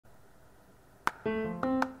Hey,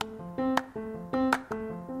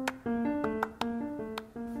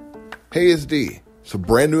 it's D. It's a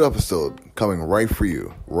brand new episode coming right for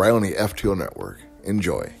you, right on the FTO Network.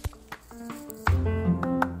 Enjoy.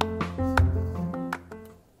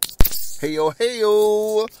 Hey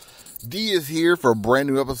yo. D is here for a brand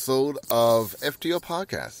new episode of FTO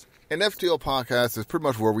Podcast. And FTO Podcast is pretty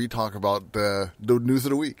much where we talk about the news of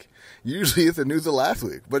the week. Usually it's the news of last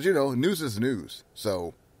week, but you know, news is news.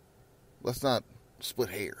 So let's not split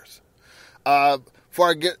hairs.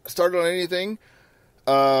 Before I get started on anything,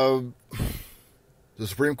 the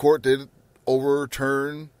Supreme Court did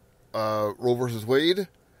overturn Roe versus Wade,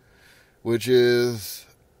 which is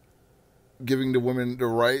giving the women the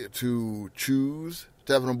right to choose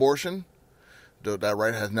to have an abortion. That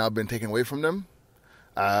right has now been taken away from them.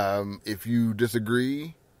 If you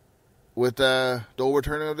disagree with the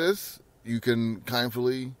overturning of this, you can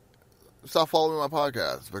kindly stop following my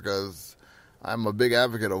podcast, because I'm a big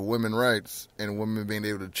advocate of women's rights and women being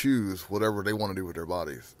able to choose whatever they want to do with their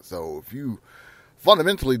bodies. So if you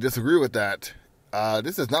fundamentally disagree with that,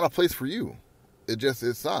 this is not a place for you.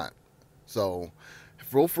 It's not. So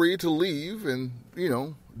feel free to leave and,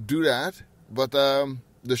 do that. But the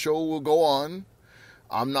show will go on.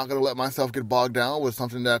 I'm not going to let myself get bogged down with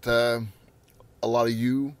something that a lot of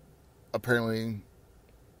you apparently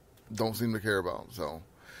don't seem to care about. So,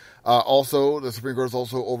 also, the Supreme Court has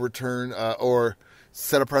also overturned or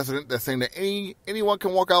set a precedent that's saying that anyone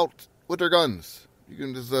can walk out with their guns. You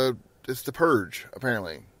can just, it's the purge,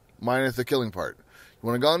 apparently, minus the killing part. You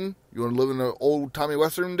want a gun? You want to live in the old-timey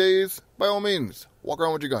Western days? By all means, walk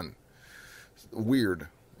around with your gun. It's weird.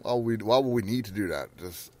 Why would we need to do that?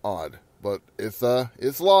 Just odd. But it's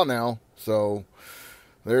law now, so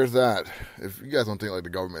there's that. If you guys don't think like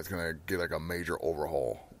the government's gonna get like a major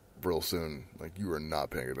overhaul real soon, like you are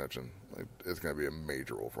not paying attention. Like it's gonna be a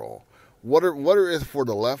major overhaul. Whether it's for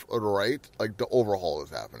the left or the right, like the overhaul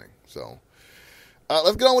is happening. So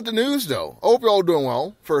let's get on with the news, though. I hope you're all doing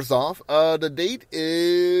well. First off, the date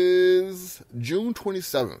is June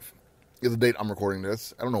 27th. Is the date I'm recording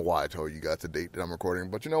this. I don't know why I told you guys the date that I'm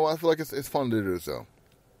recording, but you know what? I feel like it's fun to do so.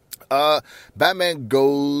 Batman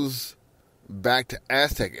goes back to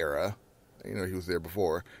Aztec era. He was there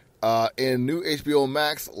before. In new HBO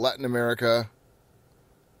Max Latin America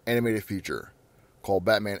animated feature called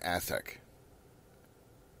Batman Aztec.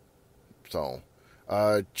 So,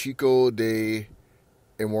 Chico de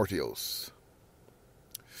Immortios.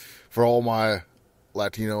 For all my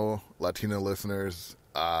Latina listeners,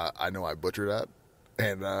 I know I butchered that,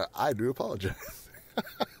 and I do apologize.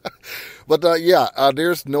 But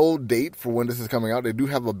there's no date for when this is coming out. They do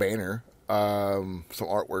have a banner, some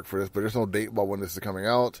artwork for this, but there's no date about when this is coming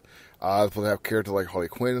out. It's supposed to have characters like Harley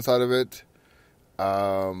Quinn inside of it.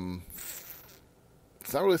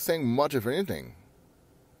 It's not really saying much, if anything,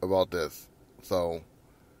 about this. So,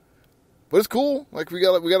 but it's cool. Like we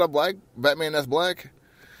got a black Batman that's black.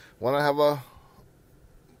 Why not have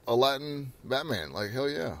a Latin Batman? Like hell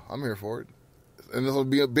yeah, I'm here for it. And this will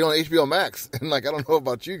be on HBO Max. And like, I don't know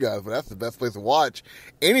about you guys, but that's the best place to watch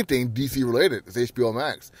anything DC related. It's HBO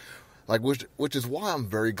Max. Like, which is why I'm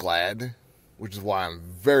very glad. Which is why I'm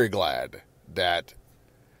very glad that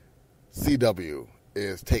CW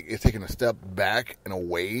is taking a step back and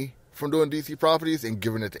away from doing DC properties and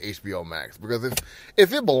giving it to HBO Max. Because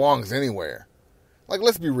if it belongs anywhere, like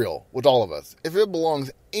let's be real with all of us, if it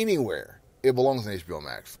belongs anywhere, it belongs in HBO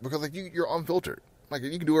Max. Because like you're unfiltered. Like,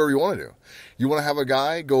 you can do whatever you want to do. You want to have a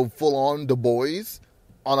guy go full-on The Boys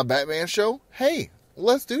on a Batman show? Hey,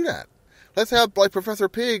 let's do that. Let's have, like, Professor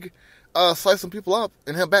Pig slice some people up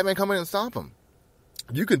and have Batman come in and stop him.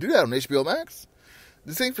 You can do that on HBO Max.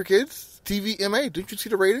 This ain't for kids. TVMA. Didn't you see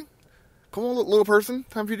the rating? Come on, little person.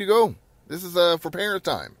 Time for you to go. This is for parent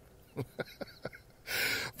time.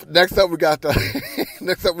 Next up, we got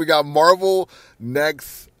Marvel.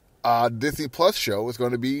 Next Disney Plus show is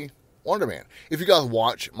going to be Wonder Man. If you guys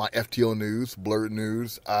watch my FTO News,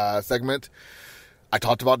 blerd-news segment, I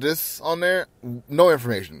talked about this on there. No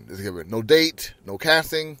information is given. No date, no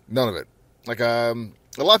casting, none of it. Like, a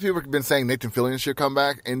lot of people have been saying Nathan Fillion should come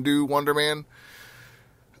back and do Wonder Man.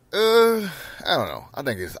 I don't know. I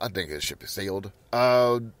think his ship is sailed.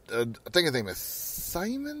 I think his name is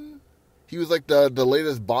Simon. He was like the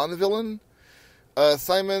latest Bond villain.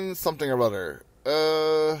 Simon something or other.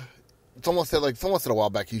 Someone said a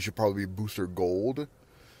while back he should probably be Booster Gold.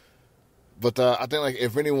 But I think like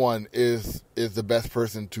if anyone is the best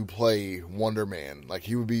person to play Wonder Man, like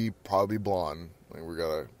he would be probably blonde. Like we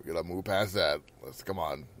gotta move past that. Let's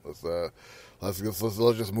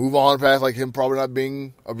just move on past like him probably not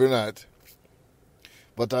being a brunette.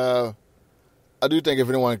 But I do think if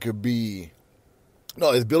anyone could be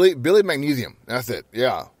No, it's Billy Magnesium. That's it.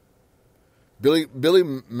 Yeah, Billy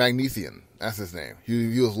Magnesium. That's his name.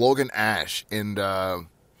 He was Logan Ash in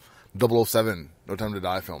 007, No Time to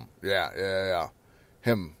Die film. Yeah.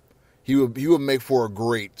 Him. He would make for a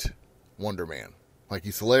great Wonder Man. Like,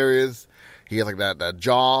 he's hilarious. He has like that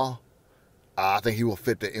jaw. I think he will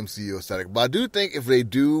fit the MCU aesthetic. But I do think if they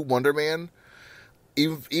do Wonder Man,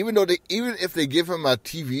 even if they give him a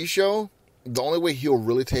TV show, the only way he'll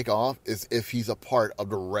really take off is if he's a part of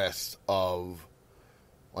the rest of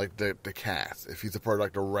like the cast. If he's a part of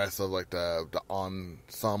like the rest of like the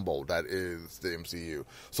ensemble that is the MCU.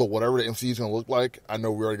 So whatever the MCU is gonna look like, I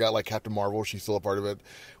know we already got like Captain Marvel. She's still a part of it.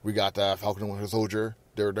 We got Falcon and Winter Soldier.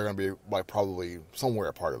 They're gonna be like probably somewhere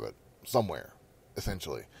a part of it. Somewhere,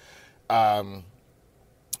 essentially.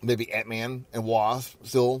 Maybe Ant-Man and Wasp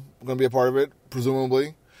still going to be a part of it,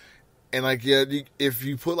 presumably. And like, yeah, if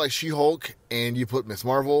you put like She-Hulk and you put Miss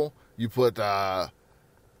Marvel, you put like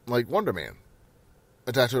Wonder Man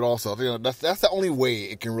attached to it also. You know, that's the only way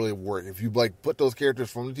it can really work. If you like put those characters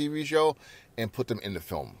from the TV show and put them in the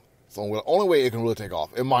film, so the only way it can really take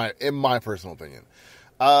off, in my personal opinion.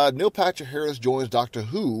 Neil Patrick Harris joins Doctor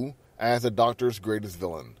Who as the Doctor's greatest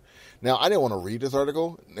villain. Now, I didn't want to read this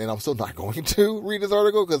article, and I'm still not going to read this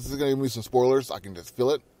article because it's going to give me some spoilers. I can just feel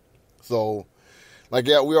it. So, like,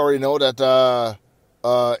 yeah, we already know that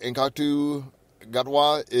Nkatu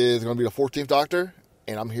Gatwa is going to be the 14th Doctor,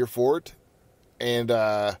 and I'm here for it. And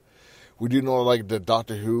we do know, like, the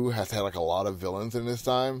Doctor Who has had, like, a lot of villains in this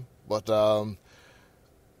time. But I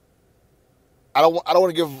don't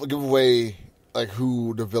want to give away, like,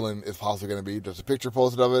 who the villain is possibly going to be. There's a picture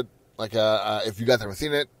posted of it. Like, if you guys haven't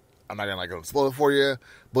seen it, I'm not going to spoil it for you.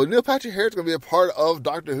 But Neil Patrick Harris is going to be a part of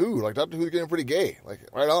Doctor Who. Like, Doctor Who's getting pretty gay. Like,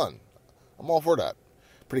 right on. I'm all for that.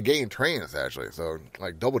 Pretty gay in trans, actually. So,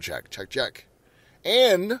 like, double check. Check.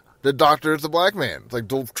 And the Doctor is a black man. It's like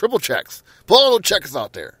triple checks. Put all those checks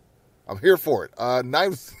out there. I'm here for it.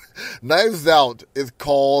 Knives Out is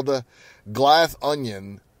called Glass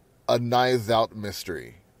Onion, a Knives Out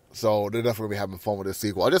mystery. So, they're definitely going to be having fun with this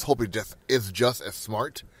sequel. I just hope it's just as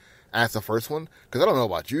smart as the first one, because I don't know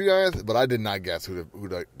about you guys, but I did not guess who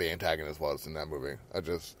the antagonist was in that movie. I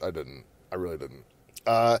didn't. I really didn't.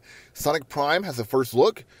 Sonic Prime has a first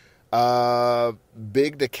look.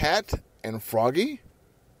 Big the Cat and Froggy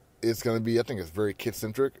is going to be, I think it's very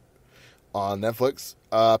kid-centric on Netflix.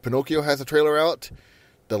 Pinocchio has a trailer out.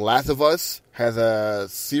 The Last of Us has a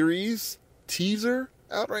series teaser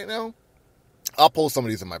out right now. I'll post some of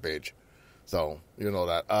these on my page. So, you know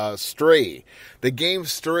that. Stray. The game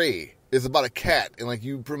Stray is about a cat, and like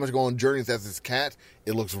you pretty much go on journeys as this cat.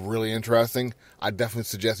 It looks really interesting. I definitely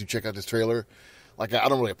suggest you check out this trailer. Like, I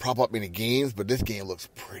don't really prop up any games, but this game looks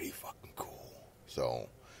pretty fucking cool. So,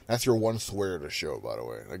 that's your one swear of the show, by the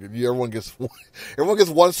way. Like, everyone gets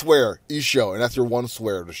one swear each show, and that's your one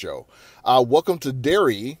swear of the show. Welcome to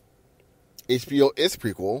Derry. HBO is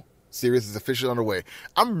prequel. Series is officially underway.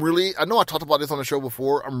 I know I talked about this on the show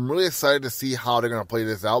before. I'm really excited to see how they're going to play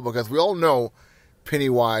this out, because we all know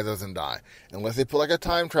Pennywise doesn't die. Unless they put like a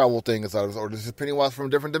time travel thing inside of this, or this is Pennywise from a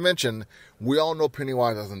different dimension, we all know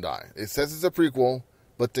Pennywise doesn't die. It says it's a prequel,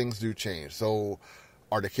 but things do change. So,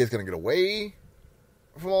 are the kids going to get away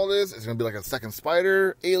from all this? Is it going to be like a second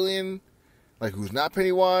spider alien, like who's not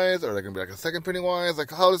Pennywise? Or are they going to be like a second Pennywise?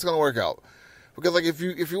 Like, how is this going to work out? Because, like, if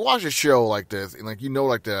you watch a show like this, and, like, you know,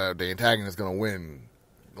 like, the antagonist is going to win,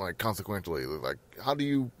 like, consequently, like, how do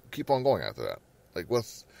you keep on going after that? Like,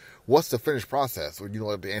 what's the finished process? When you know,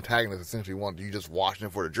 like, the antagonist essentially won? Do you just watch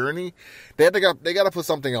it for the journey? They got to put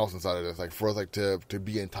something else inside of this, like, for us, like, to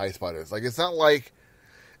be enticed by this. Like, it's not like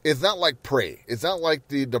Prey. It's not like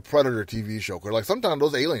the Predator TV show. Where, like, sometimes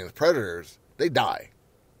those aliens, Predators, they die.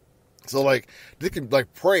 So, like, this can,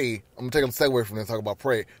 like, Prey, I'm going to take a segue from this and talk about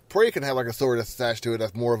Prey. Prey can have, like, a story that's attached to it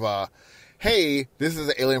that's more of a, hey, this is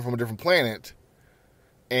an alien from a different planet,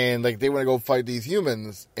 and, like, they want to go fight these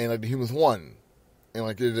humans, and, like, the humans won. And,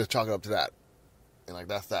 like, they just chalk it up to that. And, like,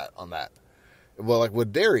 that's that on that. Well, like,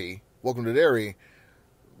 with Derry, Welcome to Derry,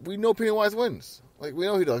 we know Pennywise wins. Like, we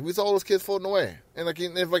know he does. Like, we saw all those kids floating away. And, like,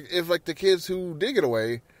 if the kids who did get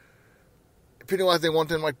away, Pennywise didn't want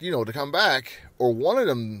them, like, you know, to come back, or wanted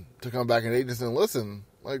them to come back, and they just didn't listen.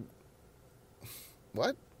 Like,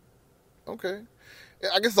 what? Okay.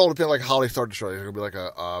 I guess it all depends, like, how they start the show. It's going to be like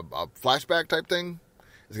a flashback type thing.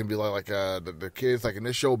 It's going to be like the kids, like, in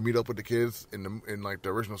this show, meet up with the kids in like, the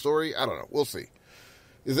original story. I don't know. We'll see.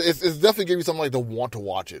 It's definitely give you something, like, to want to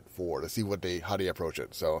watch it for, to see how they approach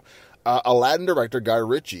it. So, Aladdin director Guy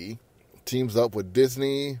Ritchie teams up with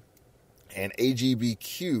Disney and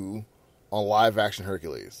AGBQ on live-action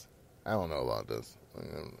Hercules. I don't know about this.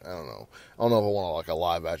 I don't know. I don't know if I want like a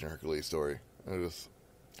live action Hercules story. I'm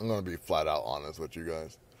gonna be flat out honest with you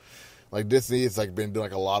guys. Like Disney, it's like been doing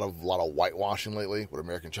like a lot of whitewashing lately with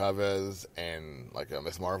American Chavez and like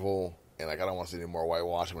Miss Marvel, and like I don't want to see any more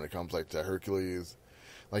whitewashing when it comes like to Hercules.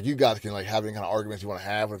 Like you guys can like have any kind of arguments you want to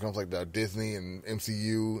have when it comes like the Disney and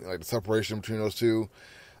MCU, and, like the separation between those two.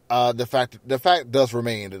 The fact does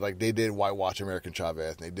remain that like they did whitewash American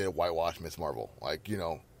Chavez and they did whitewash Miss Marvel. Like, you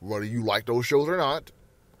know, whether you like those shows or not,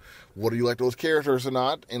 whether you like those characters or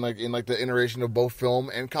not, and like in like the iteration of both film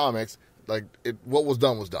and comics, like what was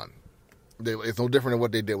done was done. It's no different than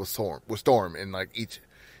what they did with Storm in like each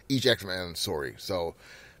X-Men story. So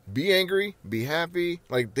be angry, be happy.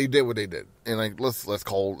 Like they did what they did, and like let's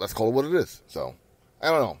call it what it is. So I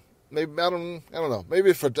don't know. Maybe I don't know.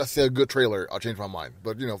 Maybe if I just see a good trailer, I'll change my mind.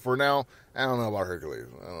 But you know, for now, I don't know about Hercules.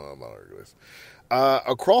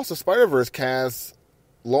 Across the Spider-Verse cast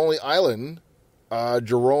Lonely Island,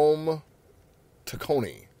 Jerome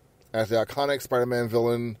Taccone as the iconic Spider-Man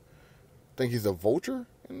villain. I think he's a vulture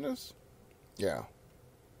in this. Yeah,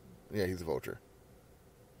 he's a vulture.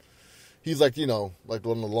 He's like, you know, like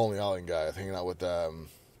one of the Lonely Island guys hanging out with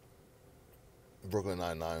Brooklyn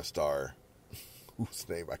Nine-Nine star. Whose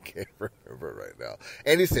name I can't remember right now.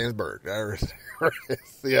 Andy Samberg.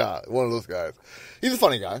 Yeah, one of those guys. He's a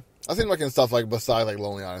funny guy. I've seen him like in stuff like besides like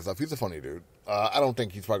Lonely Island stuff. He's a funny dude. I don't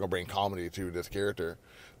think he's probably gonna bring comedy to this character,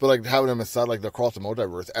 but like having him inside like the Across the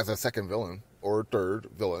Multiverse as a second villain or third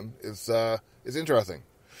villain is interesting.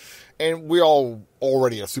 And we all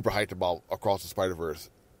already are super hyped about Across the Spider-Verse,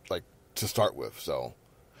 like to start with. So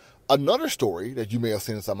another story that you may have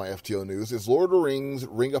seen inside my FTO news is Lord of the Rings: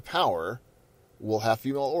 Ring of Power will have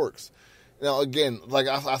female orcs. Now, again, like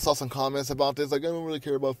I saw some comments about this. Like, I don't really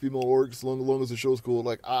care about female orcs as long as the show's cool.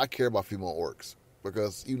 Like, I care about female orcs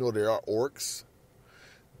because even though there are orcs,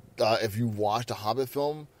 if you watch the Hobbit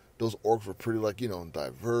film, those orcs were pretty like, you know,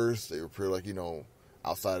 diverse. They were pretty like, you know,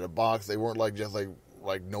 outside of the box. They weren't like just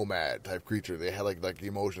like nomad type creature. They had like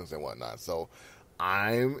emotions and whatnot. So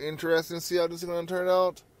I'm interested to see how this is going to turn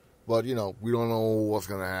out. But you know, we don't know what's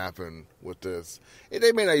going to happen with this.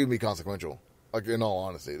 They may not even be consequential. Like, in all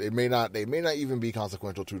honesty, they may not even be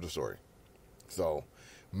consequential to the story. So,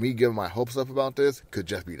 me giving my hopes up about this could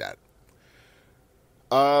just be that.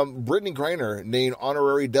 Brittany Griner named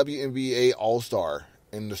honorary WNBA All-Star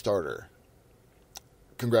in the starter.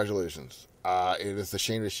 Congratulations. It is a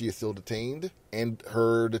shame that she is still detained, and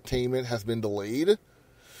her detainment has been delayed.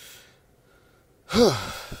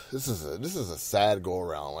 This is a sad go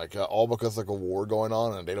around, like all because like a war going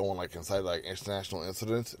on and they don't want like incite like international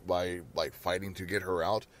incidents by like fighting to get her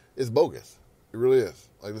out. It's bogus. It really is.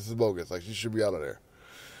 Like this is bogus. Like she should be out of there.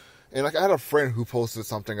 And like I had a friend who posted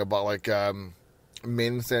something about like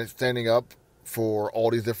men standing up for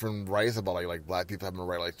all these different rights about like black people having the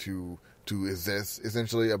right like to exist,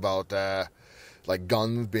 essentially about like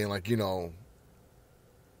guns being like, you know,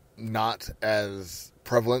 not as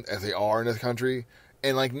prevalent as they are in this country,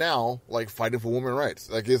 and like now like fighting for women's rights.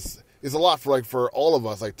 Like it's a lot for all of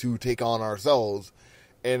us like to take on ourselves,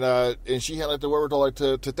 and she had like the wherewithal like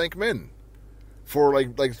to thank men for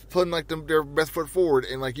like putting like their best foot forward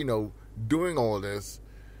and like, you know, doing all of this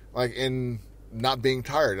like in not being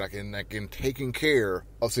tired, like in taking care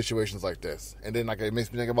of situations like this. And then like it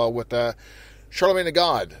makes me think about what Charlamagne the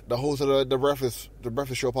God, the host of the Breakfast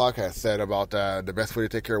Show podcast, said about the best way to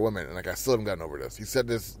take care of women. And like I still haven't gotten over this. He said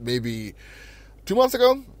this maybe 2 months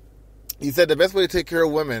ago. He said the best way to take care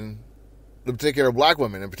of women, to take care of black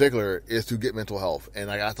women in particular, is to get mental health. And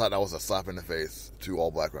like I thought that was a slap in the face to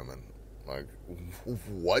all black women. Like,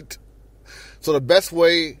 what? So the best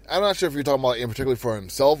way, I'm not sure if you're talking about in particular for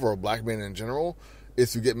himself or black men in general,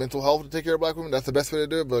 is to get mental health to take care of black women. That's the best way to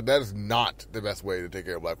do it, but that is not the best way to take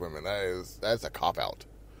care of black women. That's a cop-out.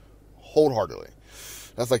 Wholeheartedly.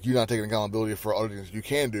 That's like you not taking accountability for other things you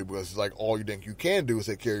can do, because it's like all you think you can do is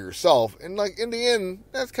take care of yourself. And like in the end,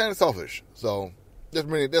 that's kind of selfish. So there's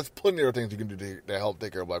plenty of things you can do to help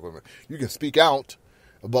take care of black women. You can speak out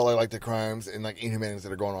about like the crimes and like inhumanities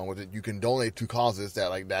that are going on with it. You can donate to causes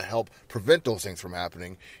that help prevent those things from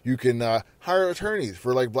happening. You can hire attorneys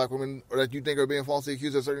for like black women that you think are being falsely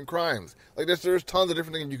accused of certain crimes. Like there's tons of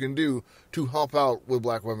different things you can do to help out with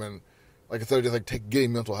black women. Like instead of just like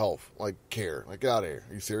getting mental health like care. Like get out of here.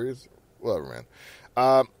 Are you serious? Whatever,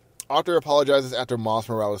 man. Author apologizes after Miles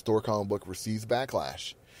Morales' Thor comic book receives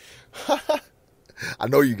backlash. I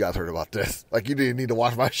know you guys heard about this. Like, you didn't need to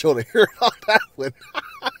watch my show to hear about that one.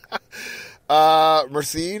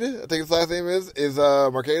 Mercedes, I think his last name is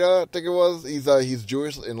Mercado, I think it was. He's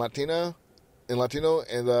Jewish and Latina. in Latino,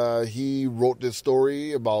 and he wrote this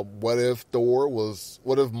story about what if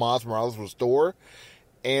Miles Morales was Thor,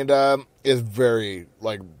 and it's very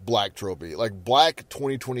like black tropey, like black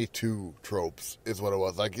 2022 tropes is what it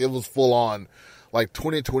was. Like it was full on, like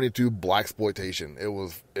 2022 blaxploitation.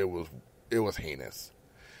 It was heinous.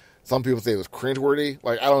 Some people say it was cringeworthy.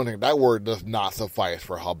 Like I don't think that word does not suffice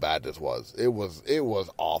for how bad this was. It was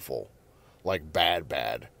awful, like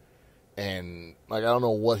bad. And, like, I don't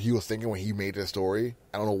know what he was thinking when he made this story.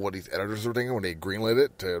 I don't know what these editors were thinking when they greenlit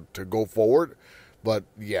it to go forward. But,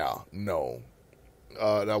 yeah, no.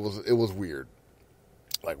 It was weird.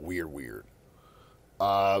 Like, weird.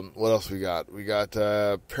 What else we got? We got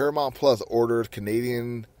Paramount Plus orders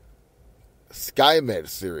Canadian SkyMed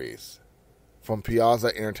series from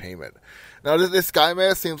Piazza Entertainment. Now, this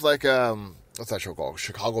SkyMed seems like, what's that show called?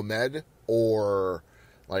 Chicago Med? Or,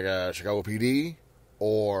 like, Chicago PD?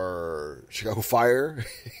 Or Chicago Fire.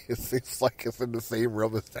 It seems like it's in the same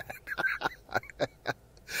realm as that.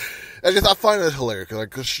 I find it hilarious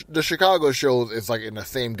because the Chicago shows is like in the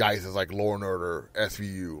same guise as like Law and Order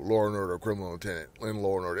SVU, Law and Order Criminal Lieutenant, and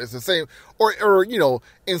Law and Order. It's the same, or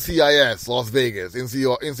NCIS Las Vegas,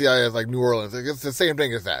 NCIS like New Orleans. Like, it's the same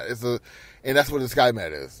thing as that. And that's what the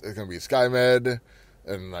SkyMed is. It's gonna be SkyMed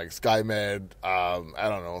and like SkyMed. I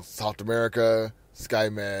don't know, South America,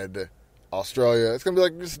 SkyMed. Australia. It's gonna be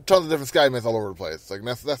like just tons of different SkyMeds all over the place. Like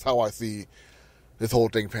that's how I see this whole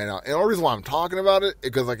thing pan out. And the only reason why I'm talking about it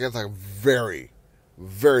is because like it's like a very,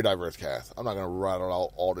 very diverse cast. I'm not gonna rattle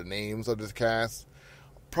out all the names of this cast,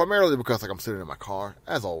 primarily because like I'm sitting in my car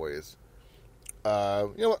as always. You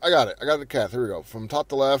know what? I got it. I got the cast. Here we go. From top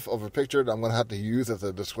to left of a picture that I'm gonna have to use as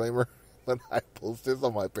a disclaimer when I post this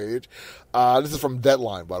on my page. This is from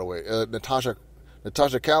Deadline, by the way. Natasha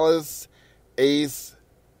Callis, Ace.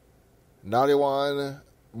 Nadiwan,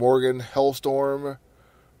 Morgan, Hellstorm,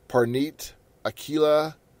 Parneet,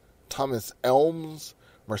 Aquila, Thomas Elms,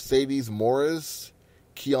 Mercedes Morris,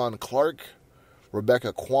 Keon Clark,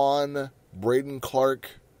 Rebecca Kwan, Braden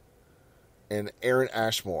Clark, and Aaron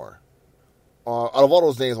Ashmore. Out of all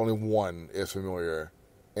those names, only one is familiar,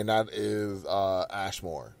 and that is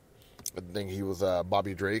Ashmore. I think he was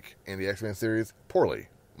Bobby Drake in the X-Men series. Poorly,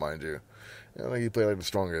 mind you. I think he played like the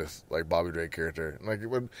strongest like Bobby Drake character.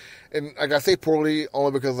 And I say poorly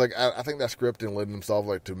only because like I think that script didn't lend himself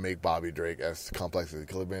like to make Bobby Drake as complex as he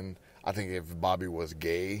could have been. I think if Bobby was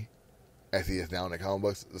gay, as he is now in the comic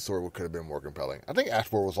books, the story could have been more compelling. I think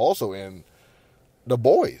Ashmore was also in The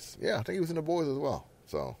Boys. Yeah, I think he was in The Boys as well.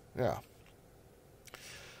 So yeah.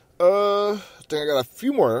 I think I got a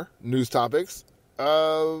few more news topics.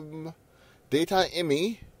 Daytime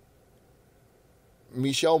Emmy.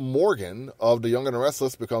 Michelle Morgan of The Young and the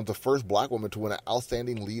Restless becomes the first black woman to win an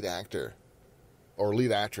Outstanding Lead Actor or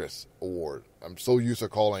Lead Actress award. I'm so used to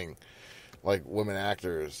calling like women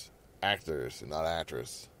actors and not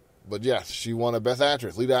actress. But yes, she won a Best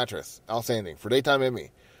Actress, Lead Actress, Outstanding for Daytime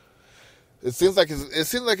Emmy. It seems like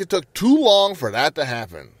it took too long for that to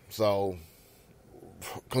happen. So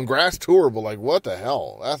congrats to her, but like what the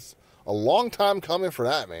hell? That's a long time coming for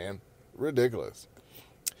that, man. Ridiculous.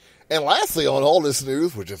 And lastly, on all this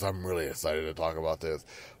news, I'm really excited to talk about this,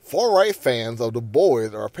 far-right fans of The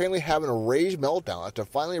Boys are apparently having a rage meltdown after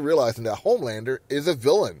finally realizing that Homelander is a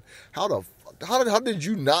villain. How did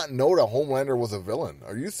you not know that Homelander was a villain?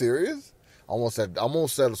 Are you serious? I almost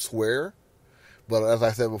said a swear, but as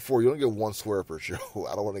I said before, you only get one swear per show.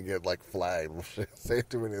 I don't want to get like flagged. Say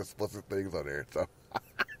too many explicit things on there. So,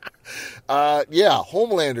 yeah,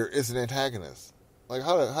 Homelander is an antagonist. Like,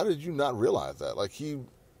 how did you not realize that? Like he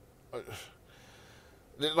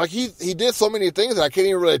did so many things that I can't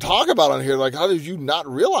even really talk about on here. Like, how did you not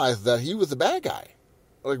realize that he was the bad guy?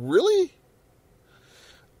 Like, really?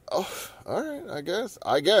 Oh, all right, I guess.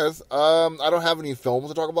 I don't have any films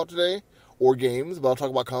to talk about today or games, but I'll talk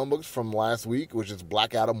about comic books from last week, which is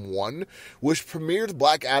Black Adam 1, which premieres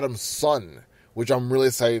Black Adam's son, which I'm really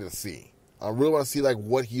excited to see. I really want to see, like,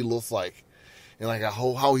 what he looks like and, like,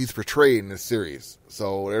 how he's portrayed in this series.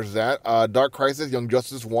 So, there's that. Dark Crisis, Young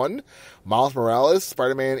Justice 1, Miles Morales,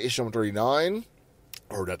 Spider-Man issue number 39.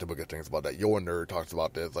 I heard nothing but good things about that. FTO Nerd talks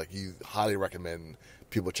about this. Like, he highly recommend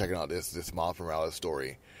people checking out this Miles Morales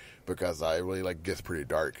story because it really, like, gets pretty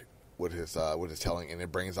dark with his telling, and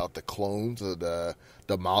it brings out the clones, the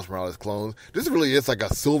Miles Morales clones. This really is, like,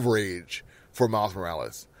 a silver age for Miles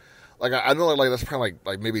Morales. Like, I know, like, that's kind of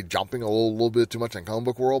like maybe jumping a little bit too much in comic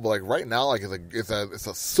book world, but, like, right now, like, it's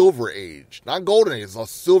a silver age. Not golden age, it's a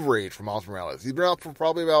silver age for Miles Morales. He's been out for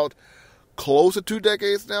probably about close to 2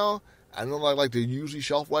 decades now, I know like the usually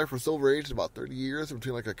shelf life for Silver Age is about 30 years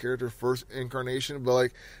between like a character's first incarnation, but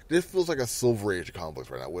like this feels like a Silver Age complex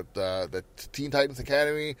right now with the Teen Titans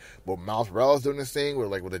Academy, with Miles Morales doing this thing,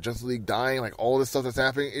 with the Justice League dying, like all this stuff that's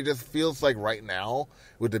happening. It just feels like right now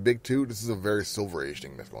with the big two, this is a very Silver Age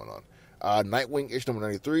thing that's going on. Nightwing issue number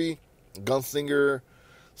 93, Gunslinger,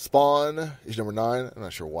 Spawn issue number 9. I'm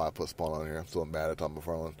not sure why I put Spawn on here. I'm still mad at Tom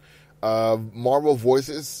McFarlane. Marvel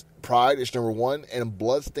Voices, Pride, issue number 1, and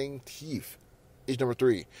Bloodstained Teeth, issue number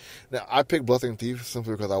 3. Now, I picked Bloodstained Teeth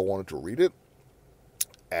simply because I wanted to read it.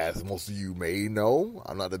 As most of you may know,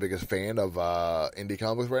 I'm not the biggest fan of indie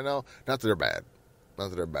comics right now. Not that they're bad.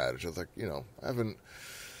 It's just like, I haven't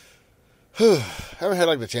had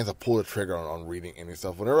like the chance to pull the trigger on reading any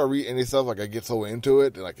stuff. Whenever I read any stuff, like I get so into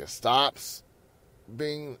it, and like it stops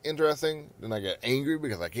being interesting, then I get angry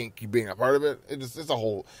because I can't keep being a part of it. It's a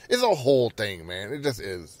whole thing, man. It just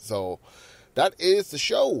is. So that is the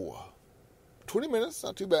show. 20 minutes,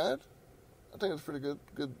 not too bad. I think it's pretty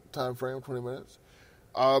good time frame, 20 minutes.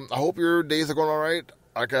 I hope your days are going all right.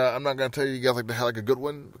 Like I'm not gonna tell you guys like to have like a good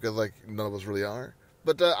one because like none of us really are.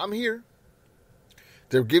 But I'm here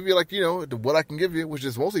to give you like what I can give you, which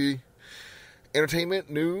is mostly entertainment,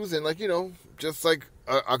 news, and like just like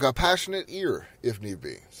a passionate ear if need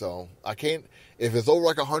be. So I can't, if it's over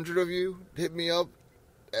like 100 of you hit me up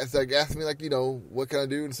as like ask me like what can I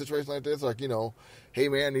do in a situation like this, like hey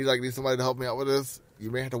man, I need somebody to help me out with this. You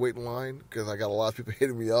may have to wait in line because I got a lot of people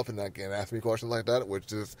hitting me up and ask me questions like that,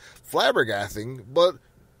 which is flabbergasting but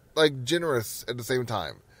like generous at the same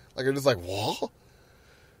time. Like I'm just like, what?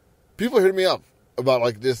 People hitting me up about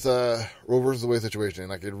like this Roe versus Wade situation, and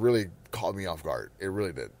like it really caught me off guard. It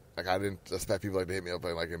really did. Like I didn't expect people like to hit me up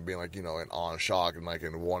and being like in awe and shock and like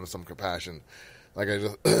in wanting some compassion. Like I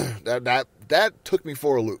just that took me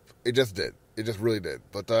for a loop. It just did. It just really did.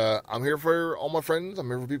 But I'm here for all my friends. I'm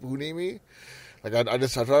here for people who need me. Like I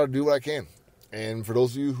try to do what I can. And for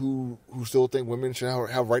those of you who still think women should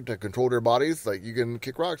have right to control their bodies, like you can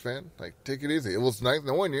kick rocks, man. Like take it easy. It was nice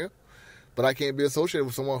knowing you, but I can't be associated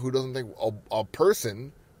with someone who doesn't think a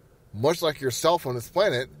person, much like yourself on this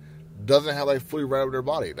planet, doesn't have like fully right of their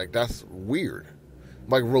body. Like that's weird.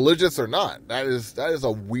 Like religious or not, that is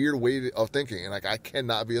a weird way of thinking, and like I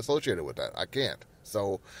cannot be associated with that. I can't.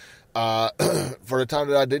 So for the time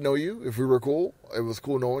that I did know you, if we were cool, it was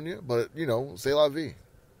cool knowing you. But say la vie.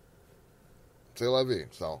 Say la vie.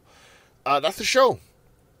 So that's the show.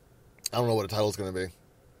 I don't know what the title's gonna be.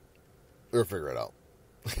 We'll figure it out.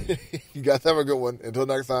 You guys have a good one. Until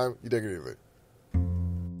next time, you take it easy.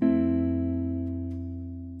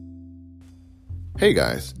 Hey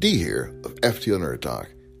guys, D here of FTO Nerd Talk.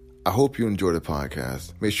 I hope you enjoy the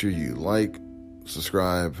podcast. Make sure you like,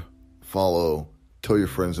 subscribe, follow, tell your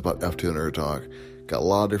friends about FTO Nerd Talk. Got a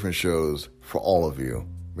lot of different shows for all of you.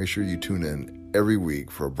 Make sure you tune in every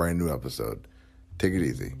week for a brand new episode. Take it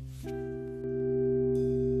easy.